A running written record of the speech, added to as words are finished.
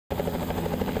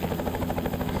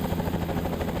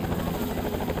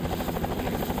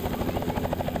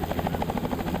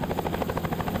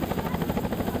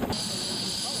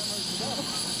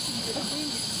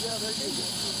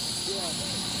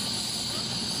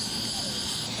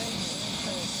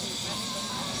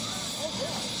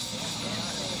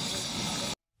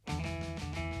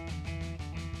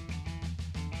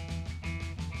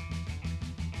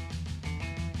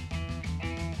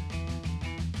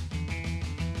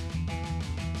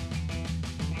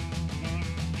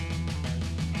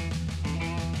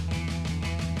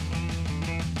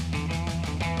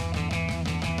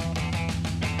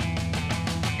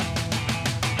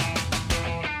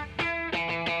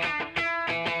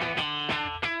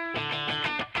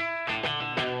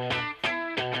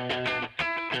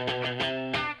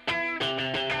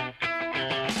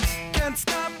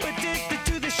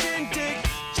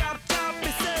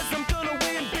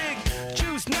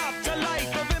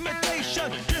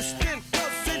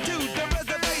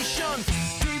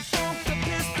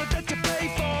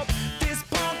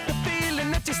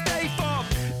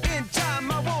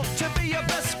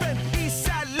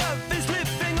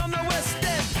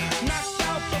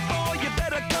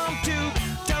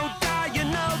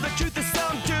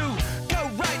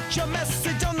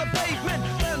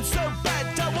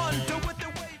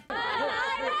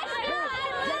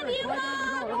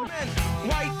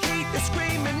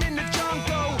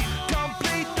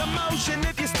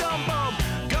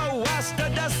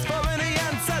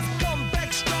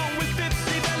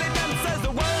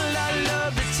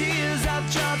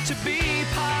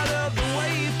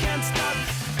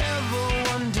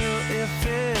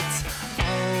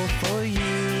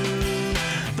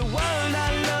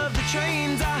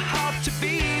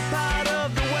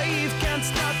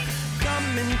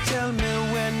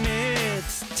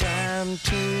time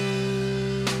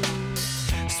to.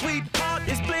 Sweetheart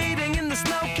is bleeding in the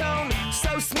snow cone.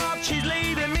 So smart, she's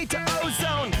leading me to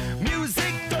ozone.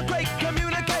 Music, the great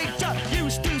communicator.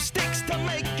 Used two sticks to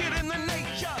make it in the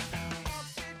nature.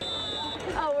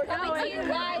 Oh, we're going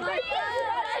live.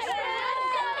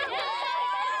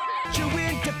 You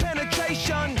into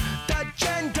penetration, the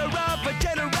gender of a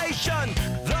generation,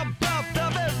 the birth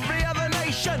of every other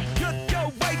nation. Look your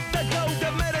way to go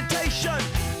to meditation.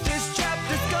 This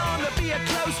chapter's gonna be a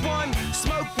close one.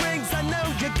 Smoke rings, I know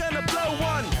you're gonna blow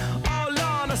one. All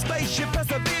on a spaceship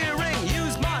persevering.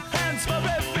 Use my hands for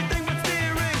everything but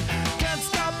steering. Can't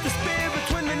stop the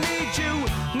spirits when they need you.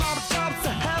 Mob tops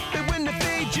are happy when they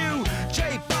feed you.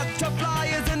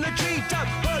 J-butterflies in the treetop.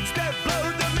 Birds that blow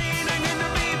the meaning in the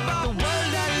bebop. The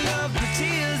world I love, the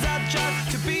tears I drop.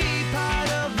 To be part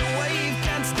of the wave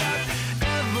can't stop.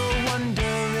 Ever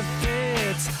wonder if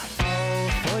it's all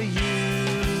for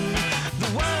you?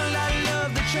 The world I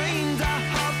love, the trains I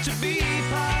hop. To be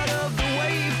part of the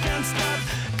wave can't stop.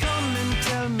 Come and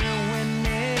tell me when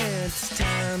it's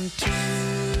time to.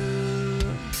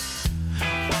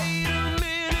 Wait a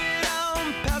minute, I'm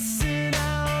passing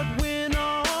out, win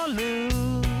or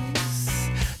lose,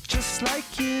 just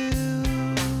like you.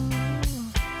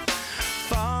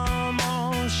 Far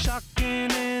more shocking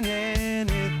than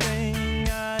anything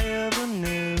I ever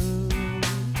knew.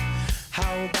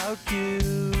 How about you?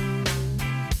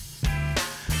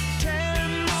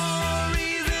 10 more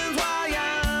reasons why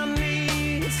I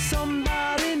need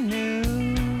somebody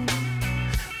new,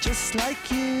 just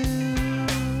like you.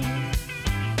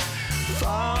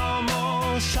 Far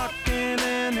more shocking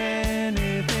than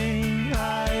anything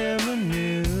I ever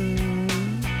knew.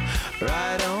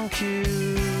 Right on cue.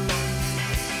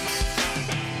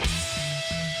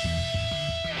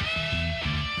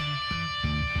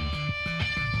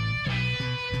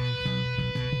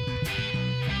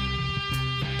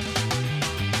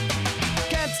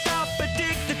 Can't stop,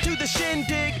 addicted to the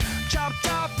shindig. Chop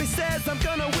top, he says I'm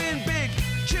gonna win big.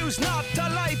 Choose not a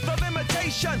life of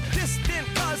imitation. Distant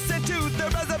us into the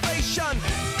reservation.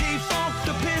 Defunct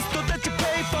the pistol that you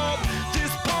pay for.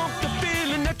 Dispunk the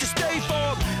feeling that you stay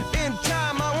for. In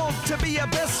time I want to be your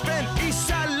best friend.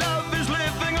 Eastside love is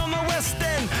living on the west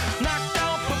end. Knocked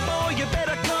out before you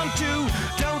better come to.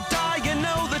 Don't die, you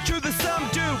know the truth is some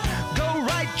do. Go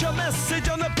write your message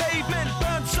on the pavement.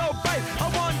 Burn so bright, I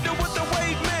wonder what the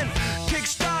wave meant.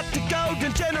 Kickstart the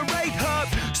golden generate hub.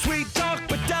 Sweet talk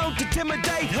but don't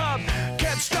intimidate hub.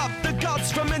 Can't stop the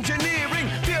gods from engineering.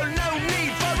 Feel no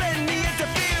need for any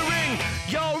interfering.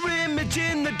 Your image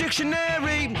in the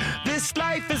dictionary. This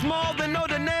life is more than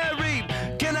ordinary.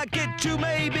 Can I get you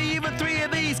maybe even 3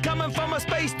 of these? Coming from a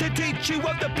space to teach you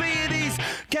of the Pleiades.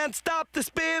 Can't stop the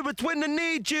spirits when they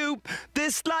need you.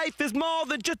 This life is more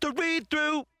than just a read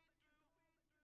through.